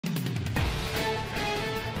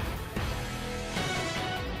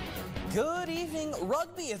Good evening.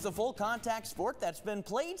 Rugby is a full contact sport that's been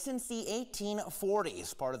played since the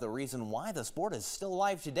 1840s. Part of the reason why the sport is still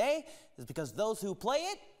alive today is because those who play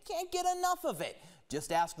it can't get enough of it.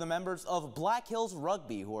 Just ask the members of Black Hills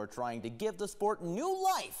Rugby, who are trying to give the sport new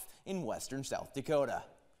life in western South Dakota.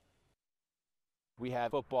 We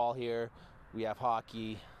have football here, we have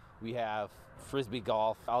hockey, we have frisbee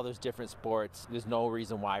golf, all those different sports. There's no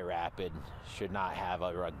reason why Rapid should not have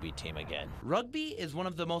a rugby team again. Rugby is one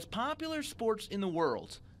of the most popular sports in the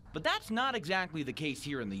world, but that's not exactly the case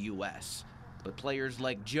here in the U.S. But players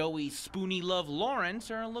like Joey Spoonie Love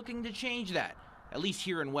Lawrence are looking to change that, at least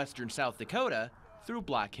here in western South Dakota, through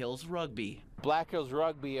Black Hills Rugby. Black Hills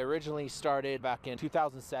Rugby originally started back in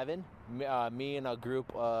 2007. Me and a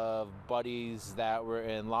group of buddies that were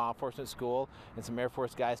in law enforcement school and some Air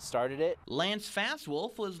Force guys started it. Lance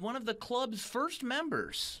Fastwolf was one of the club's first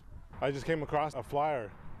members. I just came across a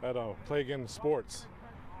flyer at a Play Again Sports,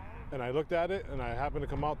 and I looked at it, and I happened to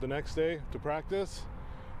come out the next day to practice,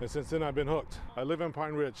 and since then I've been hooked. I live in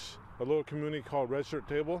Pine Ridge, a little community called Red Shirt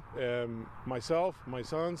Table, and myself, my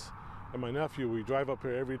sons, and my nephew, we drive up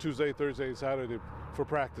here every Tuesday, Thursday, Saturday for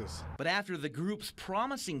practice. But after the group's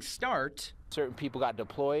promising start, certain people got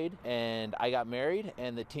deployed and I got married,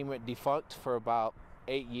 and the team went defunct for about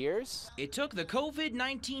 8 years. It took the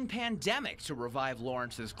COVID-19 pandemic to revive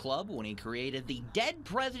Lawrence's club when he created the Dead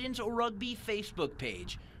Presidents Rugby Facebook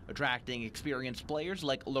page, attracting experienced players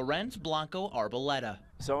like Lorenz Blanco Arboleta.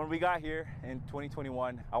 So when we got here in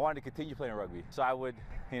 2021, I wanted to continue playing rugby. So I would,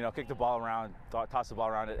 kick the ball around, toss the ball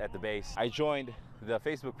around at the base. I joined the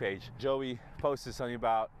Facebook page. Joey posted something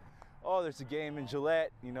about, oh, there's a game in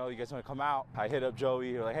Gillette, you guys want to come out? I hit up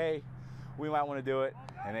Joey, we're like, hey, we might want to do it.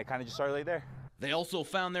 And it kind of just started right there. They also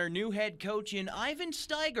found their new head coach in Ivan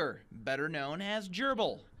Steiger, better known as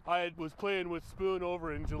Gerbil. I was playing with Spoon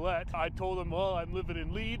over in Gillette. I told him, well, I'm living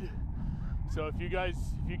in Lead, so if you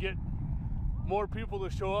get more people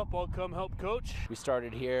to show up, I'll come help coach. We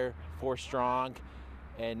started here 4 strong,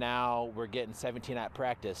 and now we're getting 17 at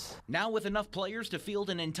practice. Now with enough players to field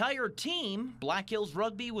an entire team, Black Hills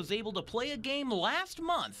Rugby was able to play a game last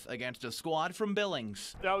month against a squad from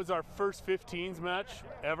Billings. That was our first 15s match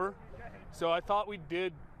ever, so I thought we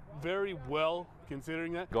did very well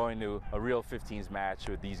considering that. Going to a real 15s match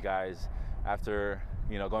with these guys after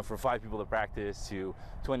going from 5 people to practice to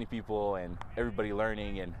 20 people and everybody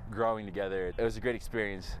learning and growing together. It was a great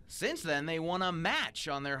experience. Since then, they won a match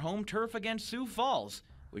on their home turf against Sioux Falls,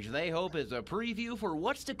 which they hope is a preview for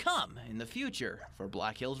what's to come in the future for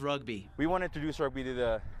Black Hills Rugby. We want to introduce rugby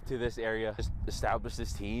to this area, just establish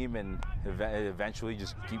this team, and eventually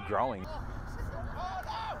just keep growing.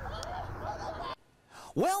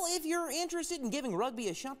 Well, if you're interested in giving rugby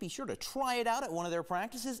a shot, be sure to try it out at one of their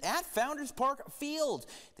practices at Founders Park Field.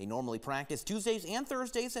 They normally practice Tuesdays and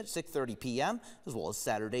Thursdays at 6:30 p.m., as well as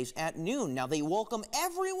Saturdays at noon. Now, they welcome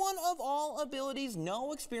everyone of all abilities,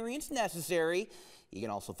 no experience necessary. You can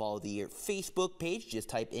also follow the Facebook page. Just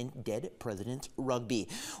type in Dead Presidents Rugby.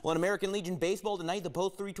 Well, in American Legion Baseball tonight, the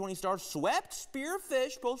Post 320 Stars swept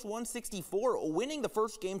Spearfish Post 164, winning the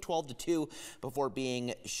first game 12-2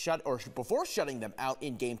 before shutting them out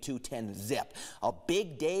in game 2 10-zip. A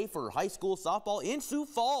big day for high school softball in Sioux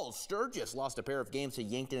Falls. Sturgis lost a pair of games to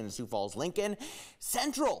Yankton and Sioux Falls Lincoln.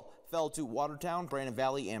 Central fell to Watertown, Brandon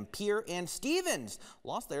Valley, and Pierre, and Stevens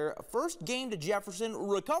lost their first game to Jefferson,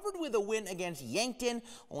 recovered with a win against Yankton,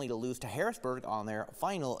 only to lose to Harrisburg on their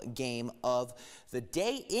final game of the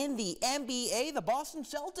day. In the NBA, the Boston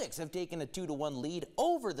Celtics have taken a 2-1 lead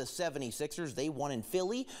over the 76ers. They won in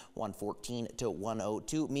Philly,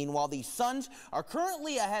 114-102. Meanwhile, the Suns are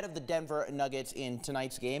currently ahead of the Denver Nuggets in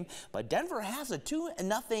tonight's game, but Denver has a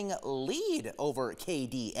 2-0 lead over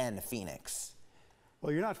KD and Phoenix.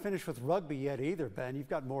 Well, you're not finished with rugby yet either, Ben. You've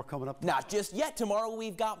got more coming up. Not just yet. Tomorrow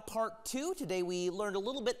we've got part 2. Today we learned a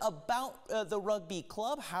little bit about the rugby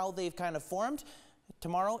club, how they've kind of formed.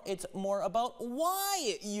 Tomorrow it's more about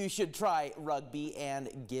why you should try rugby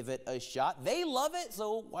and give it a shot. They love it,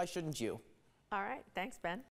 so why shouldn't you? All right. Thanks, Ben.